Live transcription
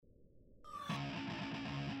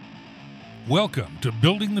Welcome to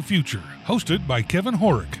Building the Future, hosted by Kevin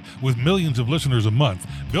Horick. With millions of listeners a month,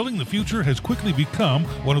 Building the Future has quickly become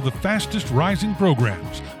one of the fastest rising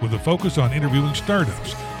programs, with a focus on interviewing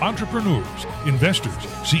startups, entrepreneurs, investors,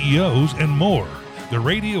 CEOs, and more. The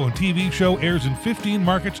radio and TV show airs in 15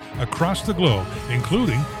 markets across the globe,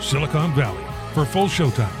 including Silicon Valley. For full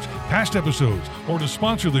showtimes, past episodes, or to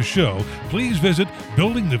sponsor the show, please visit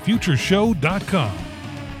buildingthefutureshow.com.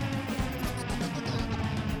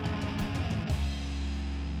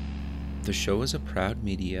 The show is a proud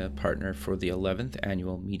media partner for the 11th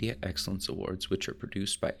Annual Media Excellence Awards, which are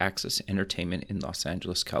produced by Access Entertainment in Los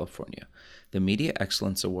Angeles, California. The Media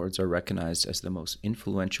Excellence Awards are recognized as the most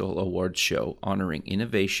influential awards show, honoring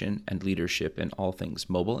innovation and leadership in all things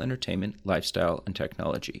mobile entertainment, lifestyle, and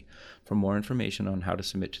technology. For more information on how to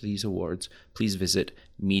submit to these awards, please visit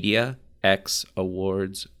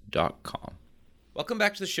MediaXAwards.com. Welcome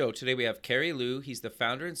back to the show. Today we have Kerry Liu. He's the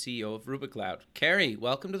founder and CEO of RubiCloud. Kerry,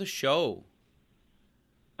 welcome to the show.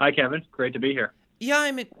 Hi, Kevin. Great to be here. Yeah,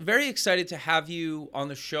 I'm very excited to have you on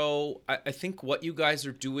the show. I think what you guys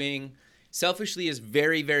are doing selfishly is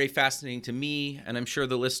very, very fascinating to me, and I'm sure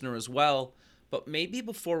the listener as well. But maybe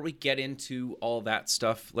before we get into all that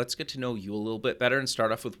stuff, let's get to know you a little bit better and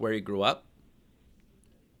start off with where you grew up.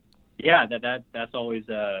 Yeah, that's always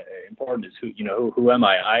important. Is who am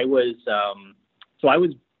I? I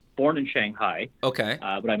was born in Shanghai. Okay.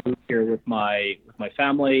 But I moved here with my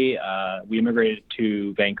family. We immigrated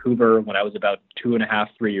to Vancouver when I was about 2.5,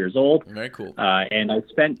 3 years old. Very cool. And I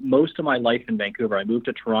spent most of my life in Vancouver. I moved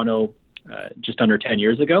to Toronto just under 10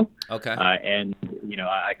 years ago. Okay. And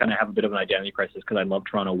I kind of have a bit of an identity crisis because I love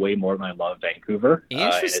Toronto way more than I love Vancouver.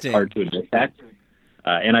 Interesting. And it's hard to admit that.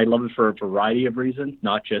 And I love it for a variety of reasons,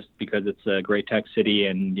 not just because it's a great tech city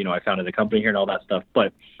and, I founded a company here and all that stuff.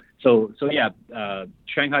 But so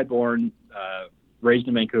Shanghai born, raised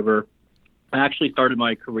in Vancouver. I actually started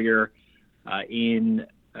my career in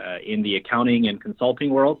the accounting and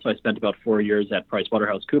consulting world. So I spent about 4 years at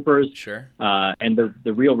PricewaterhouseCoopers. Sure. And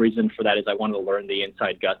the real reason for that is I wanted to learn the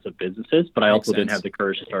inside guts of businesses, but I also didn't have the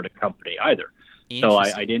courage to start a company either. So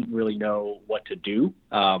I didn't really know what to do.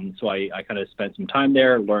 So I kind of spent some time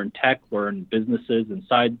there, learned tech, learned businesses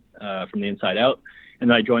inside from the inside out. And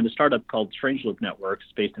then I joined a startup called Strange Loop Networks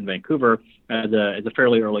based in Vancouver as a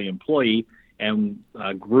fairly early employee and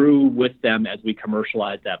grew with them as we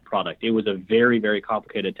commercialized that product. It was a very, very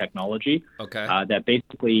complicated technology that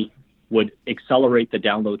basically would accelerate the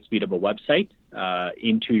download speed of a website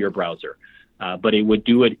into your browser. But it would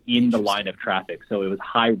do it in the line of traffic. So it was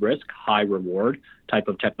high risk, high reward type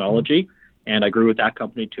of technology. And I grew with that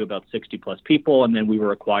company to about 60 plus people. And then we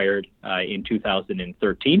were acquired in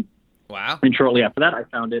 2013. Wow. And shortly after that, I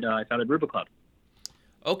founded RubiCloud.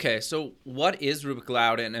 Okay, so what is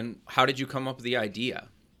RubiCloud and how did you come up with the idea?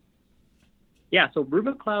 Yeah, so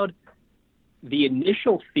RubiCloud, the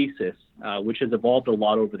initial thesis, which has evolved a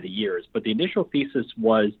lot over the years, but the initial thesis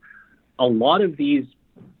was a lot of these.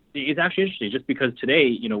 It's actually interesting just because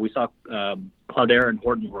today, we saw Cloudera and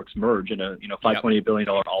Hortonworks merge in a $5.8 billion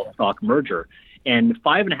all-stock merger. And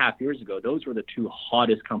 5.5 years ago, those were the two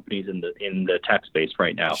hottest companies in the tech space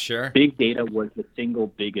right now. Sure. Big data was the single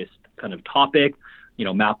biggest kind of topic.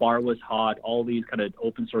 MapR was hot. All these kind of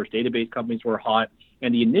open source database companies were hot.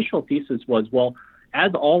 And the initial thesis was, well,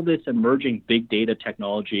 as all this emerging big data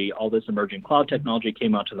technology, all this emerging cloud technology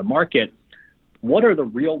came out to the market, what are the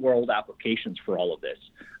real world applications for all of this?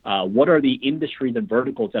 What are the industries and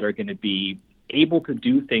verticals that are going to be able to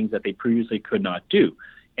do things that they previously could not do?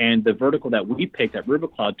 And the vertical that we picked at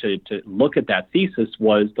RubiCloud to look at that thesis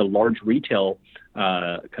was the large retail,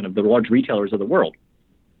 the large retailers of the world.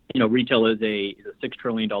 Retail is a $6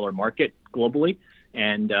 trillion market globally.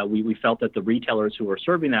 And we felt that the retailers who were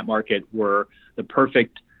serving that market were the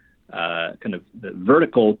perfect the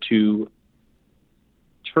vertical to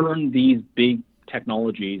turn these big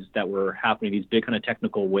technologies that were happening, these big kind of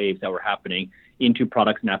technical waves that were happening into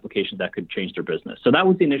products and applications that could change their business. So that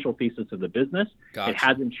was the initial thesis of the business. Gotcha. It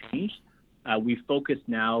hasn't changed. We focus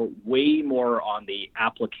now way more on the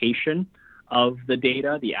application of the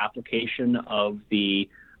data, the application of the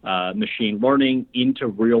machine learning into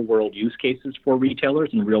real world use cases for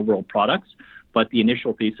retailers and real world products. But the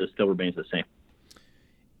initial thesis still remains the same.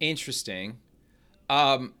 Interesting.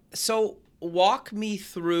 So walk me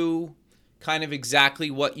through kind of exactly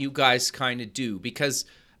what you guys kind of do, because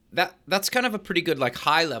that's kind of a pretty good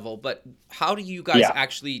high level, but how do you guys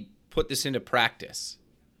actually put this into practice?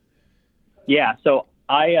 Yeah, so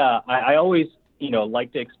I always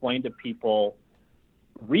like to explain to people,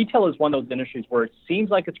 retail is one of those industries where it seems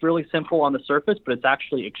like it's really simple on the surface, but it's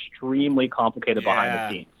actually extremely complicated behind the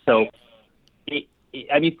scenes. So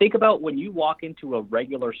I mean, think about when you walk into a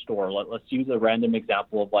regular store. Let's use a random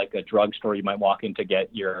example of like a drugstore. You might walk in to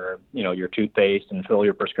get your, your toothpaste and fill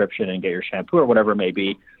your prescription and get your shampoo or whatever it may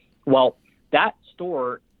be. Well, that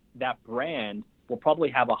store, that brand will probably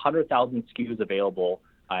have 100,000 SKUs available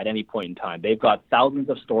at any point in time. They've got thousands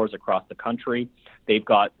of stores across the country. They've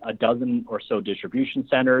got a dozen or so distribution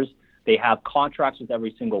centers. They have contracts with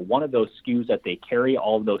every single one of those SKUs that they carry,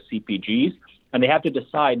 all of those CPGs, and they have to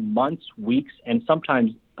decide months, weeks, and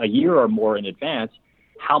sometimes a year or more in advance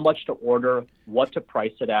how much to order, what to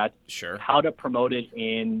price it at, Sure. how to promote it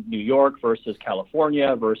in New York versus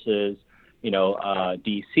California versus,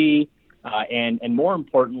 DC, and more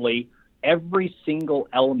importantly, every single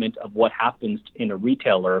element of what happens in a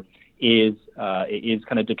retailer is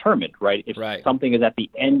kind of determined, right? If something is at the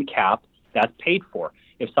end cap, that's paid for.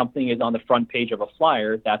 If something is on the front page of a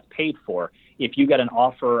flyer, that's paid for. If you get an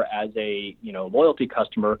offer as a loyalty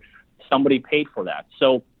customer, somebody paid for that.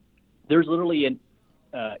 So there's literally an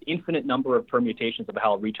infinite number of permutations of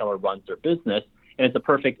how a retailer runs their business, and it's a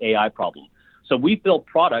perfect AI problem. So we've built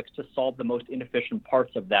products to solve the most inefficient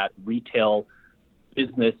parts of that retail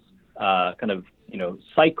business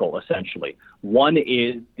cycle, essentially. One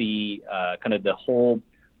is the kind of the whole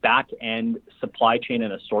back end supply chain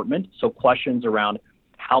and assortment. So questions around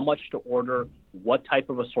how much to order, what type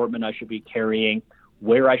of assortment I should be carrying,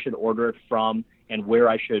 where I should order it from, and where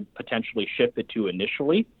I should potentially ship it to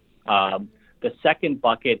initially. The second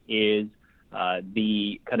bucket is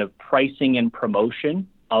the kind of pricing and promotion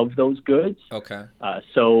of those goods. Okay.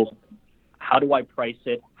 So how do I price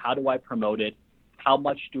it? How do I promote it? How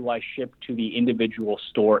much do I ship to the individual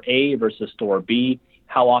store A versus store B?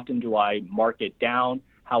 How often do I mark it down?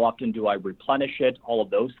 How often do I replenish it? All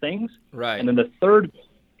of those things. Right. And then the third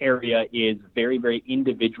area is very, very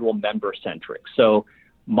individual member centric. So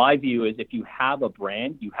my view is if you have a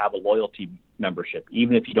brand, you have a loyalty membership,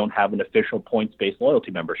 even if you don't have an official points-based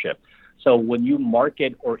loyalty membership. So when you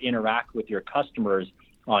market or interact with your customers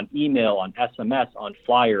on email, on SMS, on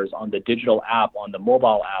flyers, on the digital app, on the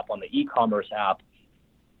mobile app, on the e-commerce app,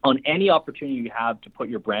 on any opportunity you have to put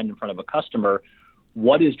your brand in front of a customer,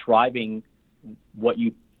 what is driving what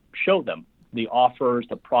you show them? The offers,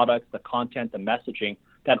 the products, the content, the messaging,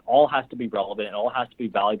 that all has to be relevant and all has to be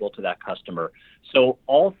valuable to that customer. So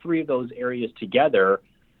all three of those areas together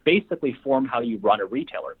basically form how you run a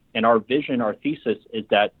retailer. And our vision, our thesis is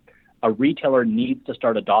that a retailer needs to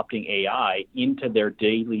start adopting AI into their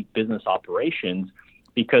daily business operations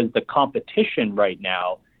because the competition right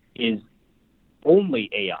now is only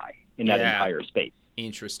AI in that entire space.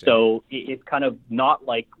 Interesting. So it's kind of not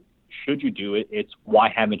like, should you do it? It's why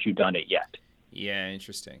haven't you done it yet? Yeah,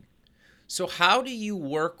 interesting. So how do you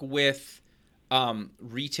work with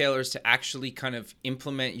retailers to actually kind of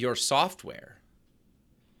implement your software?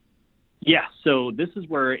 Yeah, so this is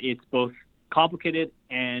where it's both complicated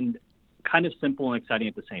and kind of simple and exciting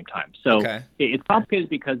at the same time. So It's complicated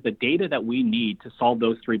because the data that we need to solve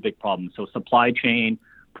those three big problems, so supply chain,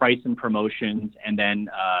 price and promotions, and then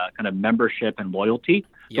kind of membership and loyalty.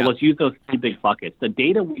 So let's use those three big buckets. The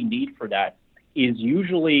data we need for that is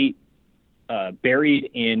usually buried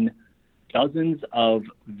in dozens of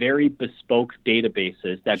very bespoke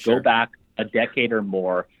databases that go back a decade or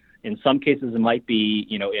more. In some cases, it might be,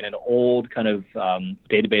 in an old kind of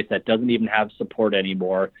database that doesn't even have support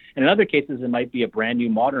anymore. And in other cases, it might be a brand new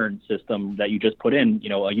modern system that you just put in,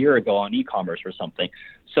 a year ago on e-commerce or something.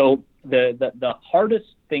 So the hardest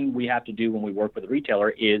thing we have to do when we work with a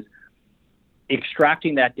retailer is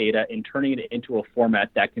extracting that data and turning it into a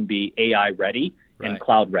format that can be AI ready and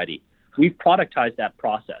cloud ready. We've productized that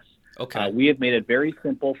process. We have made it very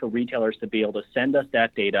simple for retailers to be able to send us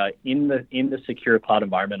that data in the secure cloud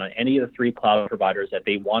environment on any of the three cloud providers that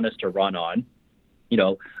they want us to run on,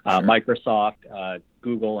 Microsoft,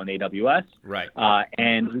 Google, and AWS.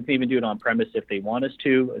 And we can even do it on premise if they want us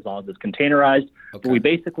to, as long as it's containerized. But we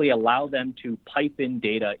basically allow them to pipe in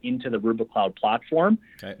data into the Rubrik Cloud platform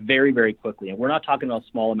very, very quickly. And we're not talking about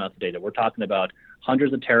small amounts of data. We're talking about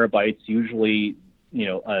hundreds of terabytes, usually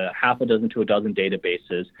half a dozen to a dozen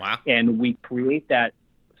databases. And we create that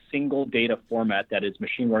single data format that is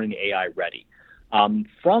machine learning AI ready.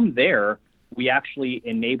 From there, we actually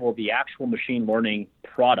enable the actual machine learning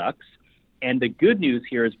products. And the good news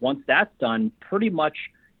here is once that's done, pretty much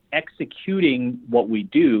executing what we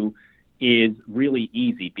do is really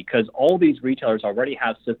easy because all these retailers already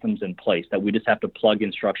have systems in place that we just have to plug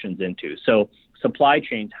instructions into. So supply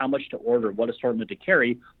chains, how much to order, what assortment to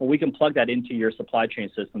carry, well, we can plug that into your supply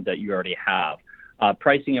chain system that you already have.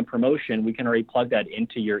 Pricing and promotion, we can already plug that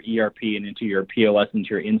into your ERP and into your POS, into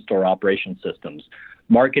your in-store operation systems.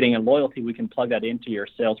 marketing and loyalty, we can plug that into your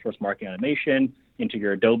Salesforce marketing automation, into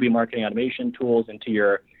your Adobe marketing automation tools, into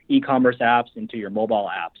your e-commerce apps, into your mobile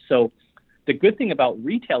apps. So the good thing about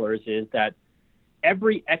retailers is that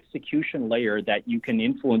every execution layer that you can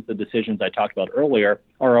influence the decisions I talked about earlier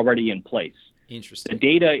are already in place. Interesting. The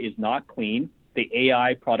data is not clean. The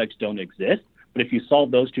AI products don't exist. But if you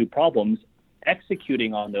solve those two problems,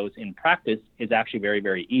 executing on those in practice is actually very,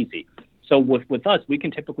 very easy. So with us, we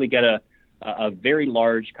can typically get a very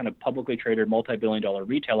large kind of publicly traded multi-billion-dollar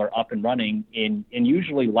retailer up and running in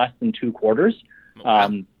usually less than 2 quarters.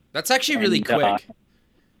 Wow. That's actually really quick.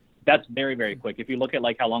 That's very, very quick. If you look at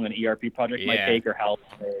like how long an ERP project might take, or how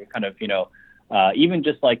kind of, even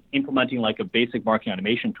just like implementing like a basic marketing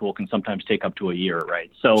automation tool can sometimes take up to a year,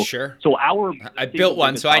 right? So, sure. So I built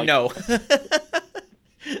one, so I know.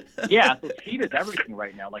 Yeah, so speed is everything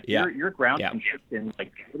right now. Like your ground can shift in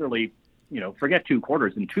like literally, forget 2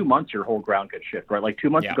 quarters. In 2 months, your whole ground could shift, right? Like 2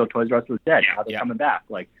 months ago, Toys R Us was dead. Now they're coming back.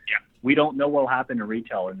 Like, we don't know what will happen in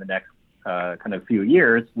retail in the next kind of few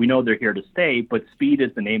years. We know they're here to stay, but speed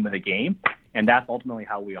is the name of the game, and that's ultimately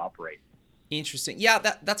how we operate. Interesting. Yeah,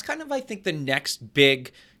 that's kind of, I think, the next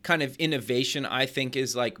big kind of innovation, I think,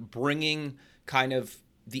 is like bringing kind of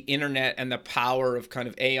the internet and the power of kind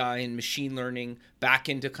of AI and machine learning back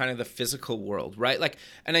into kind of the physical world, right? Like,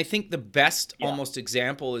 and I think the best almost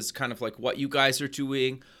example is kind of like what you guys are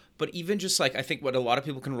doing, but even just like, I think what a lot of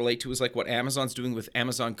people can relate to is like what Amazon's doing with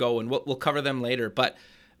Amazon Go, and we'll cover them later, but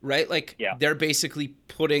right? Like they're basically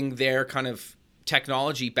putting their kind of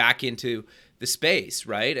technology back into the space,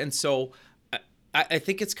 right? And so I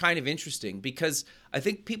think it's kind of interesting because I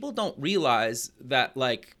think people don't realize that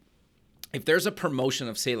like if there's a promotion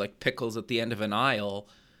of say like pickles at the end of an aisle,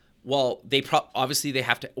 well, obviously they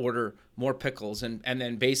have to order more pickles, and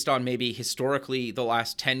then based on maybe historically the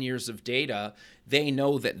last 10 years of data, they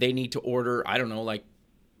know that they need to order, I don't know, like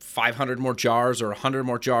 500 more jars or 100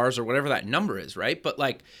 more jars or whatever that number is, right? But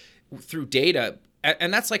like through data,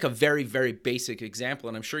 and that's like a very, very basic example,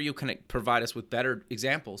 and I'm sure you can provide us with better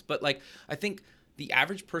examples, but like I think the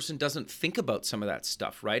average person doesn't think about some of that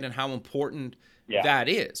stuff, right? And how important that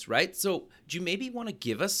is, right? So do you maybe want to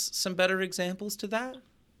give us some better examples to that?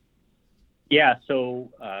 Yeah, so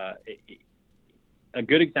a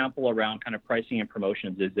good example around kind of pricing and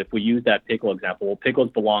promotions is if we use that pickle example, well,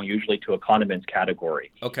 pickles belong usually to a condiments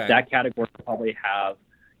category. Okay. That category will probably have,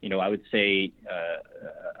 I would say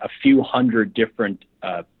a few hundred different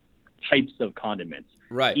types of condiments.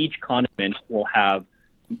 Right. Each condiment will have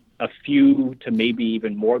a few to maybe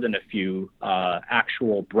even more than a few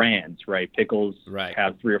actual brands, right? Pickles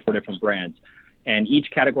have 3 or 4 different brands. And each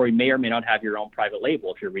category may or may not have your own private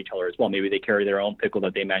label if you're a retailer as well. Maybe they carry their own pickle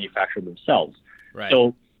that they manufacture themselves. Right.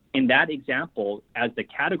 So in that example, as the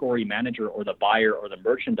category manager or the buyer or the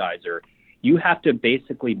merchandiser, you have to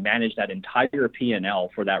basically manage that entire P&L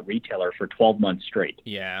for that retailer for 12 months straight.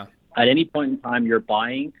 Yeah. At any point in time, you're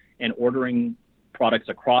buying and ordering products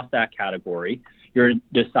across that category. You're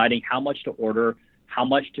deciding how much to order, how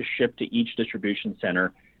much to ship to each distribution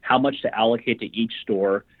center, how much to allocate to each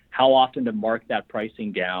store, how often to mark that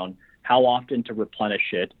pricing down, how often to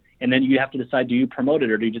replenish it. And then you have to decide, do you promote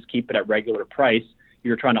it or do you just keep it at regular price?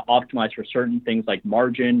 You're trying to optimize for certain things like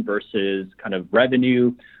margin versus kind of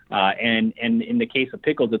revenue. And in the case of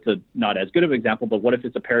pickles, it's not as good of an example, but what if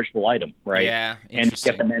it's a perishable item, right? Yeah, and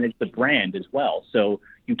you have to manage the brand as well. So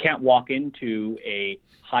you can't walk into a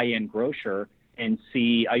high-end grocer and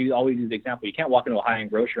see, I always use the example, you can't walk into a high-end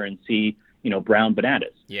grocer and see, brown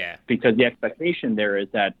bananas. Yeah. Because the expectation there is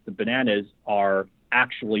that the bananas are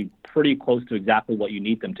actually pretty close to exactly what you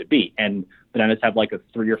need them to be. And bananas have like a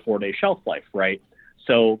 3 or 4 day shelf life, right?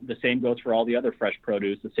 So the same goes for all the other fresh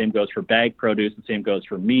produce. The same goes for bagged produce. The same goes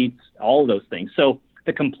for meats, all of those things. So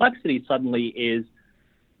the complexity suddenly is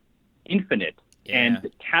infinite. Yeah.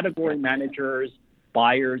 And category managers,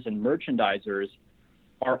 buyers, and merchandisers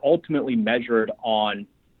are ultimately measured on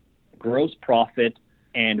gross profit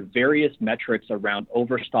and various metrics around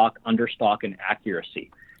overstock, understock, and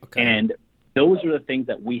accuracy. Okay. And those are the things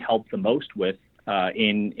that we help the most with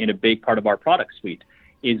in a big part of our product suite,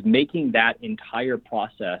 is making that entire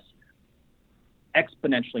process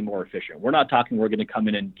exponentially more efficient. We're not talking we're going to come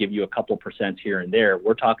in and give you a couple % here and there.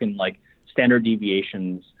 We're talking like standard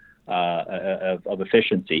deviations of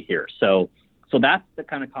efficiency here. So that's the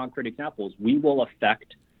kind of concrete examples. We will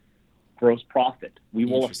affect gross profit. We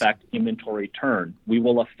will affect inventory turn. We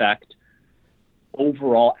will affect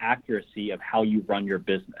overall accuracy of how you run your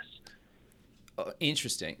business.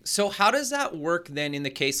 Interesting. So how does that work then in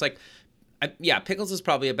the case, like, pickles is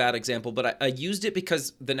probably a bad example, but I used it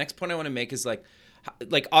because the next point I want to make is like,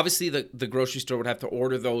 like obviously the grocery store would have to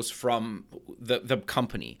order those from the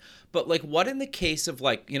company. But like what in the case of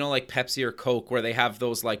like, like Pepsi or Coke where they have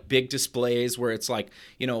those like big displays where it's like,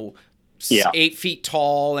 8 feet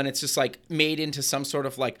tall and it's just like made into some sort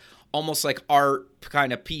of like almost like art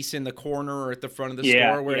kind of piece in the corner or at the front of the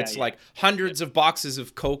store where it's like hundreds of boxes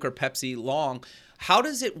of Coke or Pepsi long. How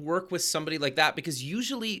does it work with somebody like that? Because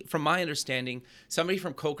usually, from my understanding, somebody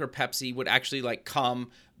from Coke or Pepsi would actually like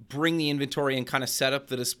come, bring the inventory and kind of set up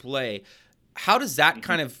the display. How does that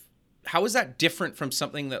how is that different from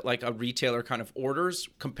something that like a retailer kind of orders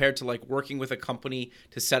compared to like working with a company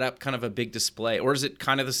to set up kind of a big display? Or is it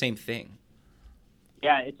kind of the same thing?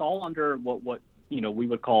 Yeah, it's all under what we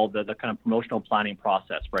would call the kind of promotional planning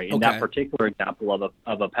process, right? In that particular example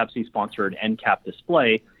of a Pepsi-sponsored end cap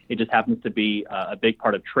display, it just happens to be a big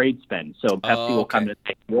part of trade spend. So Pepsi will come and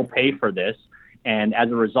say, we'll pay for this. And as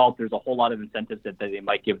a result, there's a whole lot of incentives that they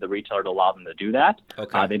might give the retailer to allow them to do that.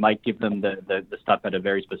 They might give them the stuff at a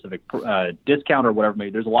very specific discount or whatever. Maybe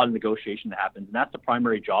there's a lot of negotiation that happens. And that's the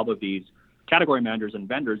primary job of these category managers and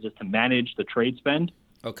vendors, is to manage the trade spend,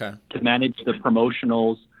 to manage the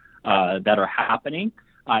promotionals that are happening,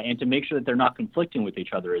 and to make sure that they're not conflicting with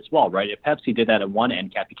each other as well, right? If Pepsi did that at one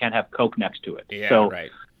end cap, you can't have Coke next to it.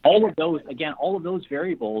 All of those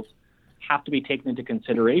variables have to be taken into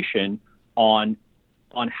consideration on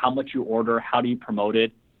how much you order, how do you promote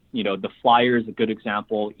it. The flyer is a good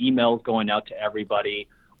example, emails going out to everybody.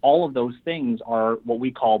 All of those things are what we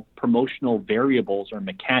call promotional variables or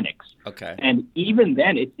mechanics. And even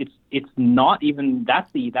then, it's not even,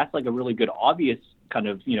 that's like a really good obvious kind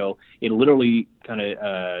of, it literally kind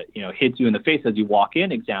of, hits you in the face as you walk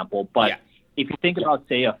in example. But if you think about,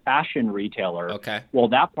 say, a fashion retailer, well,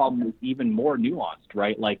 that problem is even more nuanced,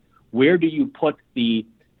 right? Like, where do you put the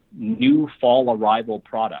new fall arrival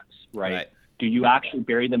products, right? Do you actually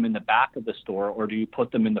bury them in the back of the store, or do you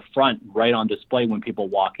put them in the front right on display when people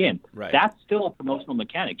walk in? That's still a promotional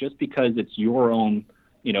mechanic. Just because it's your own,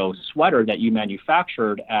 sweater that you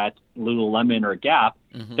manufactured at Lululemon or Gap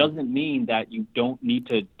doesn't mean that you don't need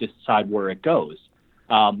to decide where it goes.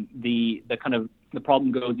 The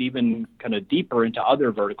problem goes even kind of deeper into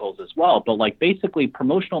other verticals as well. But like basically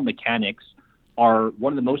promotional mechanics are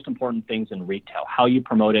one of the most important things in retail. How you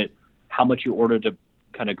promote it, how much you order to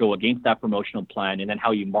kind of go against that promotional plan, and then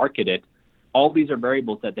how you market it. All these are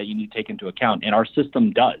variables that you need to take into account, and our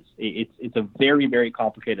system does. It's a very, very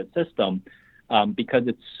complicated system because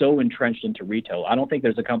it's so entrenched into retail. I don't think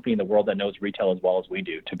there's a company in the world that knows retail as well as we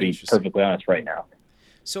do, to be perfectly honest right now.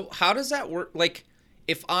 So how does that work? Like,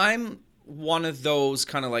 if I'm one of those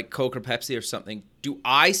kind of like Coke or Pepsi or something, do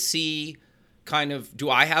I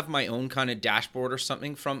have my own kind of dashboard or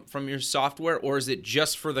something from your software, or is it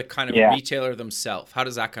just for the kind of retailer themselves? How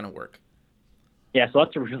does that kind of work? Yeah, so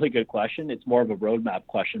that's a really good question. It's more of a roadmap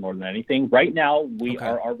question more than anything. Right now,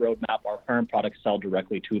 our roadmap, our current products sell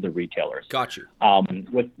directly to the retailers. Got you.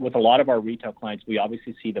 With a lot of our retail clients, we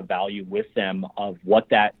obviously see the value with them of what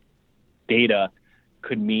that data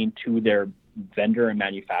could mean to their vendor and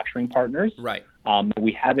manufacturing partners.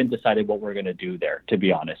 We haven't decided what we're going to do there, to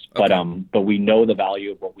be honest. But we know the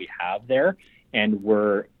value of what we have there, and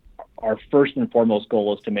our first and foremost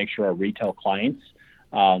goal is to make sure our retail clients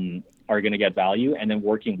are going to get value, and then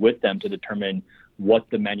working with them to determine what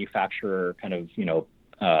the manufacturer kind of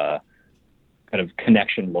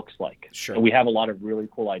connection looks like. And we have a lot of really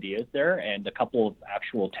cool ideas there, and a couple of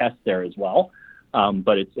actual tests there as well.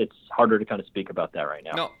 But it's harder to kind of speak about that right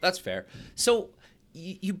now. No, that's fair. So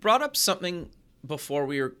you brought up something before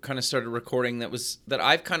we were kind of started recording that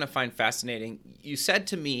I've kind of find fascinating. You said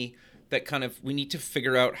to me that kind of we need to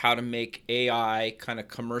figure out how to make AI kind of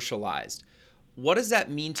commercialized. What does that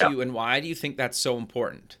mean to you, and why do you think that's so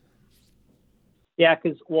important? Yeah,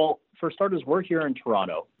 because, well, for starters, we're here in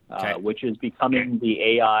Toronto, which is becoming the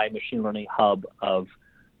AI machine learning hub of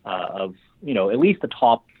at least the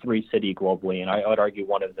top 3 city globally, and I would argue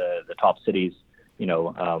one of the top cities,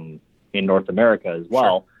 in North America as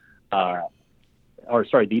well.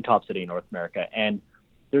 The top city in North America. And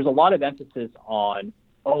there's a lot of emphasis on,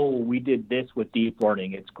 we did this with deep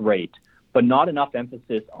learning, it's great, but not enough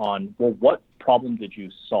emphasis on, well, what problem did you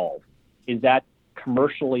solve? Is that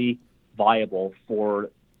commercially viable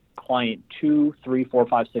for client 2, 3, 4,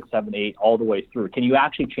 5, 6, 7, 8, all the way through? Can you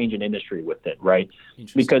actually change an industry with it, right?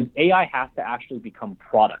 Because AI has to actually become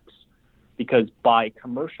products. Because by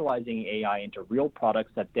commercializing AI into real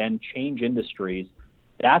products that then change industries,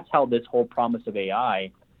 that's how this whole promise of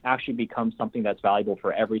AI actually becomes something that's valuable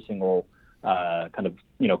for every single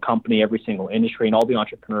company, every single industry, and all the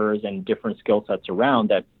entrepreneurs and different skill sets around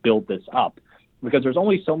that build this up. Because there's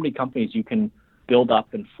only so many companies you can build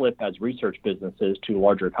up and flip as research businesses to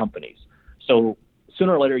larger companies. So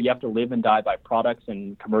sooner or later, you have to live and die by products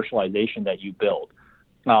and commercialization that you build.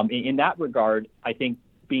 In that regard, I think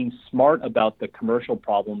being smart about the commercial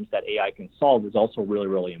problems that AI can solve is also really,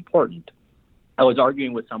 really important. I was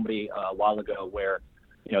arguing with somebody a while ago where,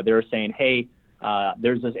 they were saying, hey,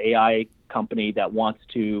 there's this AI company that wants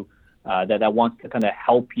to that wants to kind of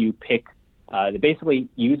help you pick. Basically,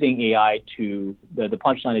 using AI the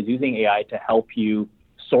punchline is using AI to help you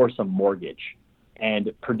source a mortgage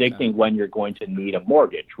and predicting when you're going to need a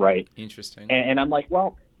mortgage, right? Interesting. And I'm like,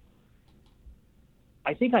 well,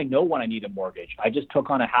 I think I know when I need a mortgage. I just took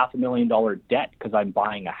on a $500,000 debt because I'm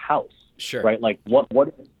buying a house. Sure. Right? Like what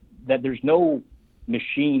that there's no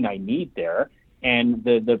machine I need there, and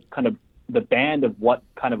the kind of the band of what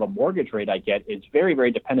kind of a mortgage rate I get is very,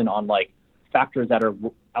 very dependent on like factors that are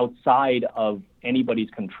outside of anybody's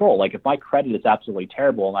control. Like if my credit is absolutely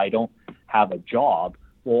terrible and I don't have a job,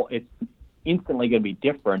 well, it's instantly going to be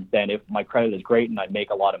different than if my credit is great and I make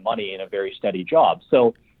a lot of money in a very steady job.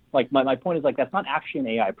 So like my point is like that's not actually an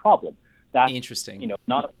AI problem. That's interesting.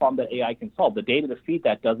 Not a problem that AI can solve. The data to feed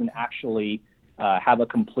that doesn't actually have a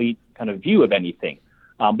complete kind of view of anything.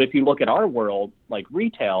 But if you look at our world, like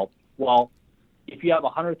retail, well, if you have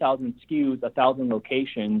 100,000 SKUs, 1,000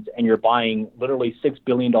 locations, and you're buying literally $6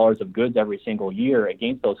 billion of goods every single year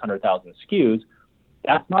against those 100,000 SKUs,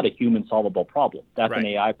 that's not a human solvable problem. That's an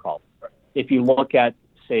AI problem. If you look at,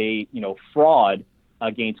 say, fraud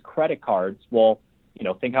against credit cards, well,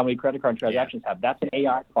 think how many credit card transactions have. That's an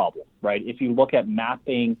AI problem, right? If you look at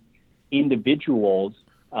mapping individuals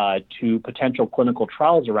to potential clinical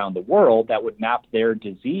trials around the world that would map their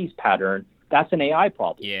disease pattern, that's an AI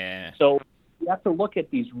problem. Yeah. So you have to look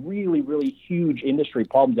at these really, really huge industry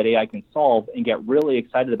problems that AI can solve and get really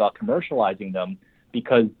excited about commercializing them,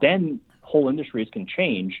 because then whole industries can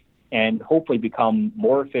change and hopefully become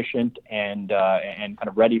more efficient and kind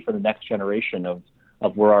of ready for the next generation of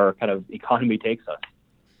where our kind of economy takes us.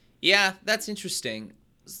 Yeah, that's interesting.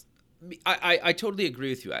 I totally agree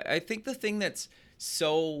with you. I think the thing that's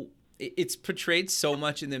it's portrayed so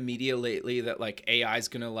much in the media lately that like AI is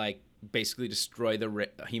going to like basically destroy the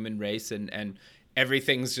human race and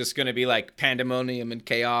everything's just going to be like pandemonium and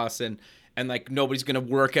chaos and like nobody's going to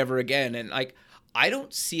work ever again. And like, I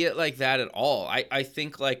don't see it like that at all. I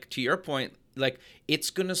think like to your point, like it's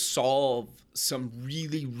going to solve some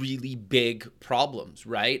really, really big problems,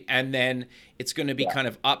 right? And then it's going to be kind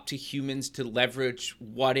of up to humans to leverage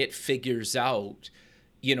what it figures out,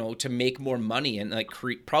 to make more money and like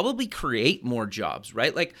probably create more jobs,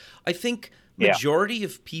 right? Like I think majority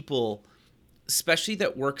of people, especially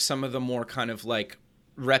that work some of the more kind of like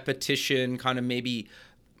repetition, kind of maybe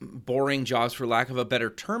boring jobs for lack of a better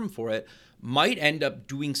term for it, might end up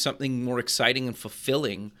doing something more exciting and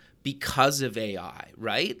fulfilling because of AI,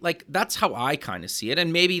 right? Like that's how I kind of see it.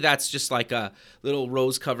 And maybe that's just like a little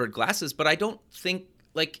rose-colored glasses, but I don't think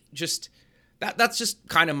like that's just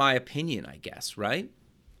kind of my opinion, I guess, right?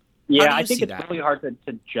 Yeah, I think it's really hard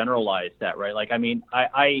to generalize that, right? Like, I mean,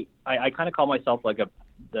 I kind of call myself like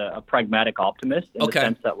a pragmatic optimist in the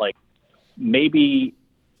sense that like maybe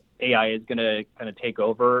AI is going to kind of take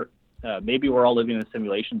over. Maybe we're all living in a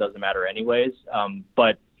simulation, doesn't matter anyways.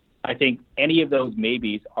 But I think any of those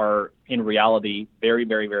maybes are in reality very,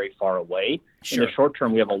 very, very far away. Sure. In the short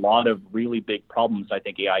term, we have a lot of really big problems I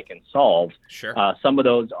think AI can solve. Sure. Some of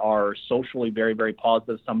those are socially very, very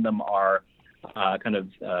positive. Some of them are kind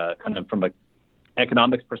of from an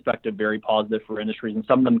economics perspective, very positive for industries, and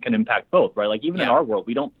some of them can impact both, right? Like even in our world,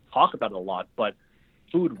 we don't talk about it a lot, but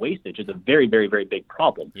food wastage is a very, very, very big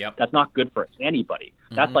problem. Yep. That's not good for anybody.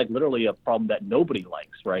 Mm-hmm. That's like literally a problem that nobody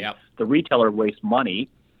likes, right? Yep. The retailer wastes money,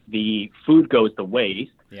 the food goes to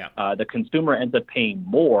waste, yep. The consumer ends up paying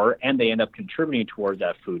more, and they end up contributing towards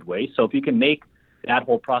that food waste. So if you can make that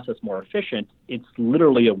whole process more efficient, it's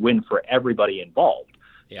literally a win for everybody involved.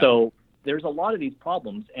 Yep. So there's a lot of these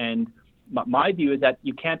problems, and my view is that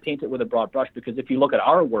you can't paint it with a broad brush, because if you look at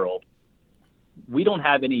our world, we don't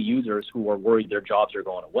have any users who are worried their jobs are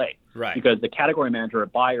going away. Right. Because the category manager, a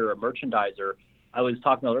buyer, a merchandiser, I was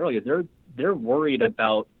talking about earlier, they're worried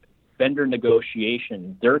about vendor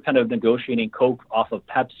negotiation. They're kind of negotiating Coke off of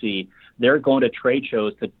Pepsi. They're going to trade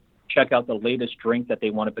shows to check out the latest drink that they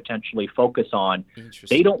want to potentially focus on.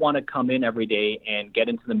 They don't want to come in every day and get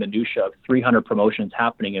into the minutia of 300 promotions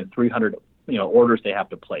happening and 300 orders they have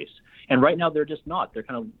to place. And right now they're just not. They're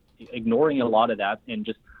kind of ignoring a lot of that and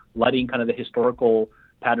just letting kind of the historical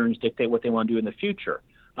patterns dictate what they want to do in the future.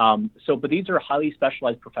 But these are highly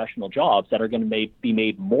specialized professional jobs that are going to be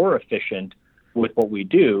made more efficient with what we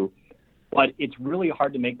do. But it's really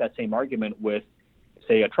hard to make that same argument with,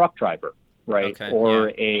 say, a truck driver. right? Okay, Or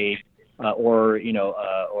yeah.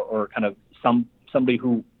 or kind of somebody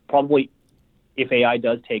who probably, if AI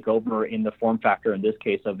does take over in the form factor, in this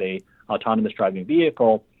case of a autonomous driving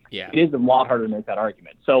vehicle, Yeah. it is a lot harder to make that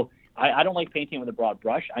argument. So I don't like painting with a broad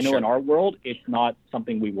brush. I know in our world, it's not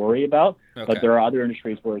something we worry about, but there are other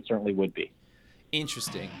industries where it certainly would be.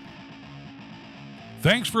 Interesting.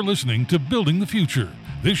 Thanks for listening to Building the Future.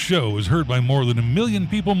 This show is heard by more than 1 million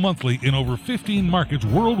people monthly in over 15 markets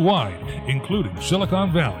worldwide, including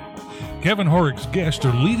Silicon Valley. Kevin Horick's guests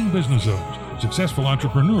are leading business owners, successful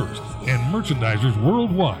entrepreneurs, and merchandisers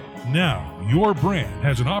worldwide. Now, your brand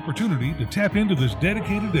has an opportunity to tap into this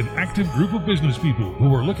dedicated and active group of business people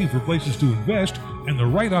who are looking for places to invest and the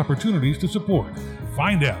right opportunities to support.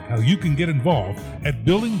 Find out how you can get involved at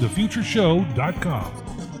buildingthefutureshow.com.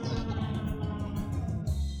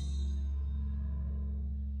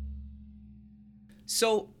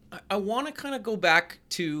 So I want to kind of go back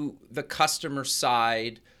to the customer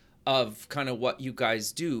side of kind of what you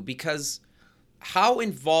guys do, because how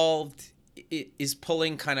involved is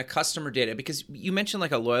pulling kind of customer data? Because you mentioned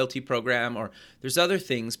like a loyalty program, or there's other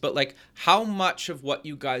things, but like how much of what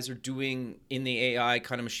you guys are doing in the AI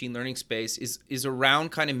kind of machine learning space is around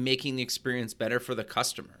kind of making the experience better for the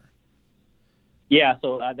customer? Yeah,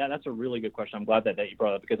 so that's a really good question. I'm glad that you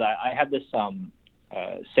brought it up, because I have this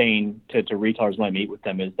saying to retailers when I meet with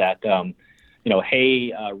them is that,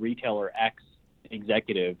 hey, retailer X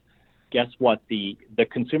executive, guess what? The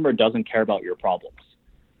consumer doesn't care about your problems,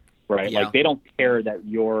 right? Yeah. Like they don't care that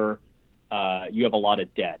you have a lot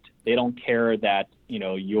of debt. They don't care that,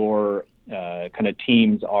 your kind of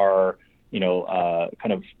teams are,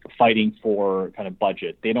 kind of fighting for kind of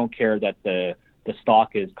budget. They don't care that the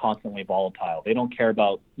stock is constantly volatile. They don't care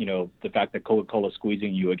about, the fact that Coca-Cola is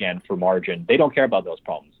squeezing you again for margin. They don't care about those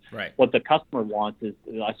problems. Right. What the customer wants is,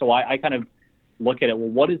 so I kind of look at it, well,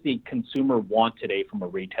 what does the consumer want today from a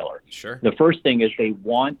retailer? Sure. The first thing is they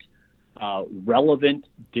want relevant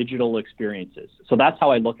digital experiences. So that's how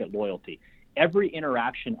I look at loyalty. Every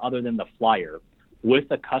interaction other than the flyer with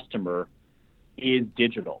the customer is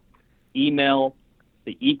digital. Email,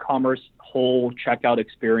 the e-commerce whole checkout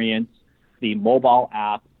experience, the mobile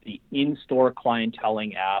app, the in-store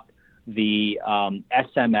clienteling app, the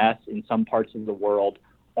SMS in some parts of the world,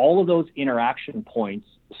 all of those interaction points,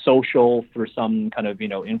 social through some kind of,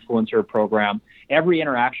 influencer program, every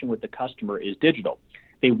interaction with the customer is digital.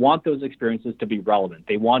 They want those experiences to be relevant.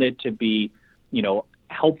 They want it to be,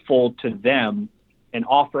 helpful to them. An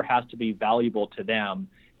offer has to be valuable to them.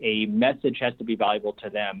 A message has to be valuable to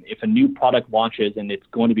them. If a new product launches and it's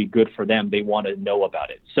going to be good for them, they want to know about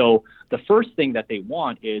it. So the first thing that they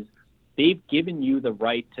want is they've given you the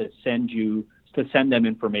right to send them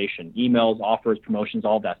information, emails, offers, promotions,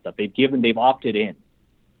 all that stuff. They've opted in.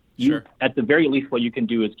 Sure. At the very least, what you can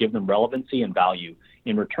do is give them relevancy and value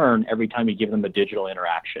in return every time you give them a digital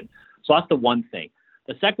interaction. So that's the one thing.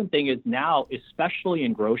 The second thing is now, especially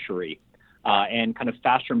in grocery, and kind of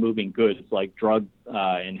faster moving goods like drug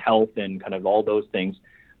and health and kind of all those things,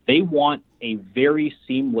 they want a very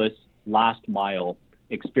seamless last mile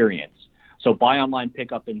experience. So buy online,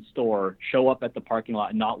 pick up in store, show up at the parking lot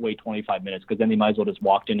and not wait 25 minutes, because then they might as well just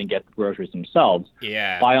walk in and get the groceries themselves.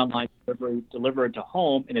 Yeah. Buy online, deliver it to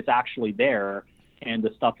home, and it's actually there and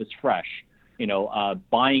the stuff is fresh.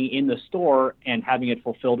 Buying in the store and having it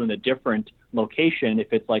fulfilled in a different location,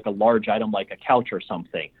 if it's like a large item like a couch or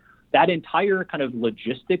something. That entire kind of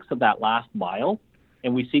logistics of that last mile,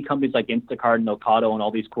 and we see companies like Instacart and Ocado and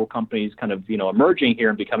all these cool companies kind of, emerging here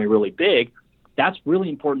and becoming really big. That's really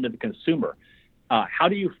important to the consumer. How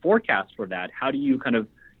do you forecast for that? How do you kind of,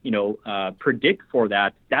 predict for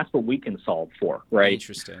that? That's what we can solve for, right?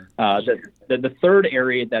 Interesting. The third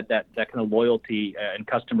area that kind of loyalty and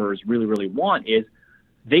customers really, really want is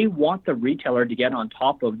they want the retailer to get on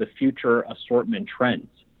top of the future assortment trends.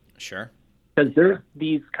 Sure. Because there's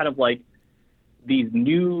these kind of like these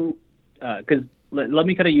new, because let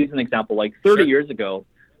me kind of use an example. Like 30 years ago,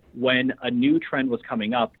 when a new trend was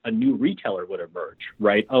coming up, a new retailer would emerge,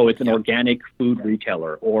 right? Oh, it's an organic food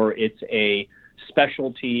retailer, or it's a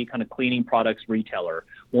specialty kind of cleaning products retailer.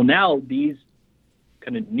 Well, now these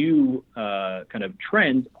kind of new kind of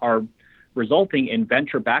trends are resulting in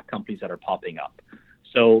venture-backed companies that are popping up.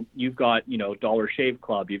 So you've got, Dollar Shave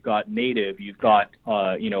Club, you've got Native, you've got,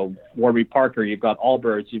 Warby Parker, you've got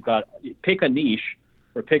Allbirds, pick a niche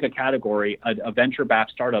or pick a category, a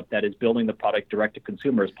venture-backed startup that is building the product direct to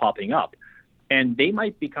consumer is popping up. And they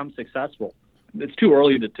might become successful. It's too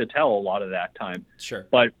early to tell a lot of that time. Sure.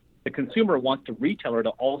 But the consumer wants the retailer to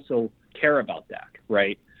also care about that,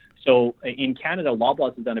 right? So in Canada,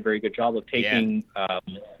 Loblaws has done a very good job of getting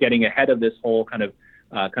ahead of this whole kind of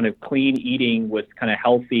kind of clean eating with kind of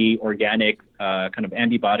healthy, organic, kind of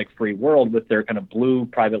antibiotic-free world with their kind of blue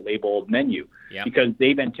private label menu, because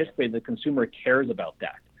they've anticipated the consumer cares about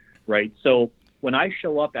that, right? So when I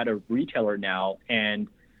show up at a retailer now and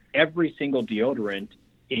every single deodorant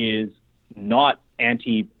is not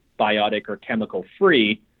antibiotic or chemical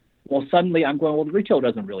free, well, suddenly I'm going, well, the retailer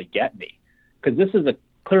doesn't really get me, because this is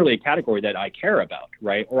clearly a category that I care about,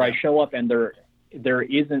 right? Or I show up and there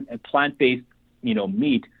isn't a plant-based,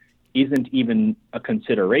 meat isn't even a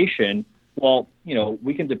consideration. Well,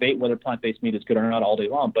 we can debate whether plant-based meat is good or not all day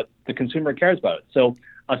long, but the consumer cares about it. So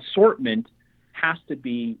assortment has to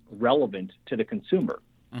be relevant to the consumer.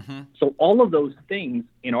 Mm-hmm. So all of those things,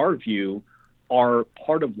 in our view, are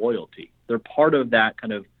part of loyalty. They're part of that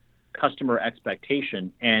kind of customer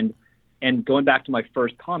expectation. And going back to my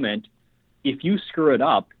first comment, if you screw it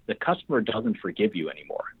up, the customer doesn't forgive you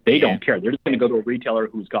anymore. They don't care. They're just going to go to a retailer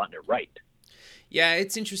who's gotten it right. Yeah,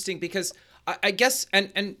 it's interesting because I guess,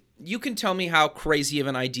 and you can tell me how crazy of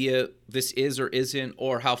an idea this is or isn't,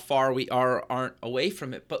 or how far we aren't away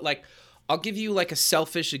from it. But like, I'll give you like a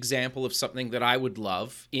selfish example of something that I would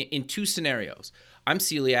love in two scenarios. I'm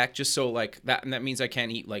celiac, just so like that, and that means I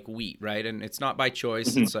can't eat like wheat, right? And it's not by choice.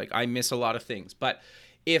 Mm-hmm. It's like I miss a lot of things. But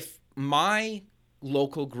if my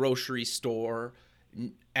local grocery store,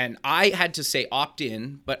 and I had to say opt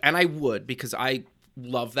in, and I would, because I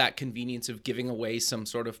love that convenience of giving away some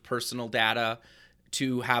sort of personal data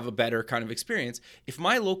to have a better kind of experience. If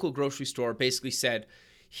my local grocery store basically said,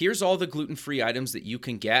 here's all the gluten-free items that you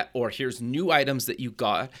can get, or here's new items that you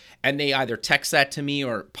got, and they either text that to me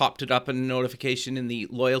or popped it up in a notification in the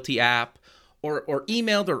loyalty app, or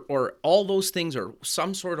emailed, or all those things, or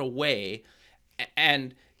some sort of way,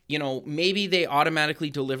 and maybe they automatically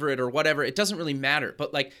deliver it or whatever, it doesn't really matter.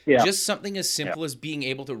 But like just something as simple as being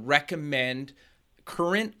able to recommend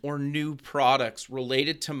current or new products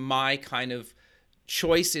related to my kind of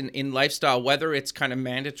choice in lifestyle, whether it's kind of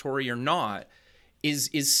mandatory or not,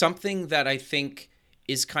 is something that I think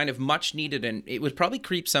is kind of much needed. And it would probably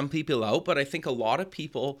creep some people out, but I think a lot of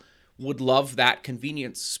people would love that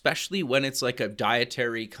convenience, especially when it's like a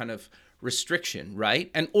dietary kind of restriction,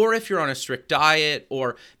 right? Or if you're on a strict diet,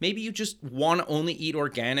 or maybe you just want to only eat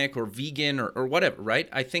organic or vegan or whatever, right?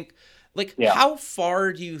 I think how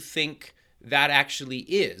far do you think that actually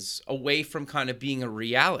is away from kind of being a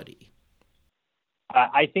reality?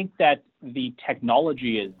 I think that the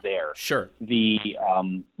technology is there. Sure. The,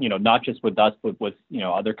 not just with us, but with,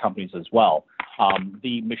 other companies as well.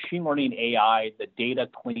 The machine learning, AI, the data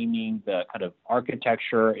cleaning, the kind of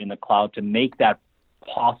architecture in the cloud to make that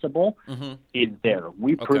possible is there.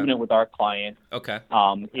 We've proven it with our clients. Okay.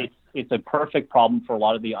 It's a perfect problem for a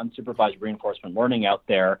lot of the unsupervised reinforcement learning out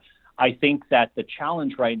there. I think that the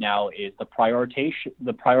challenge right now is the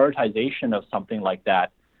prioritization of something like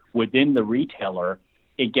that within the retailer.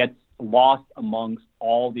 It gets lost amongst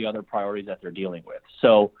all the other priorities that they're dealing with.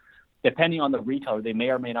 So depending on the retailer, they may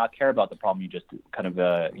or may not care about the problem you just kind of,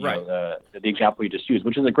 the example you just used,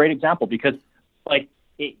 which is a great example, because like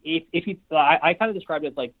if you, I kind of described it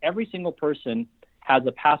as like every single person has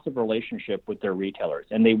a passive relationship with their retailers,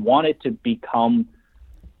 and they want it to become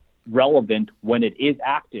relevant when it is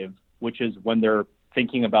active, which is when they're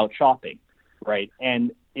thinking about shopping, right?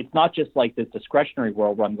 And it's not just like this discretionary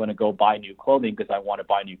world where I'm going to go buy new clothing because I want to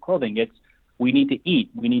buy new clothing. It's we need to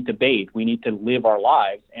eat, we need to bathe, we need to live our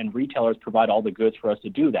lives, and retailers provide all the goods for us to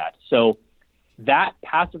do that. So that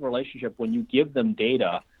passive relationship, when you give them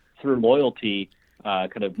data through loyalty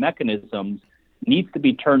kind of mechanisms, needs to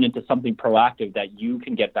be turned into something proactive that you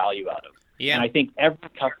can get value out of. Yeah. And I think every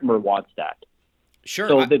customer wants that. Sure.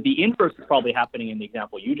 So the inverse is probably happening in the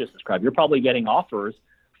example you just described. You're probably getting offers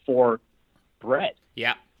for bread.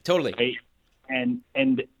 Yeah, totally. Right?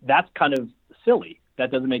 And that's kind of silly.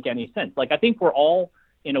 That doesn't make any sense. Like, I think we're all,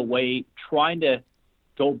 in a way, trying to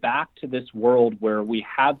go back to this world where we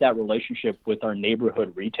have that relationship with our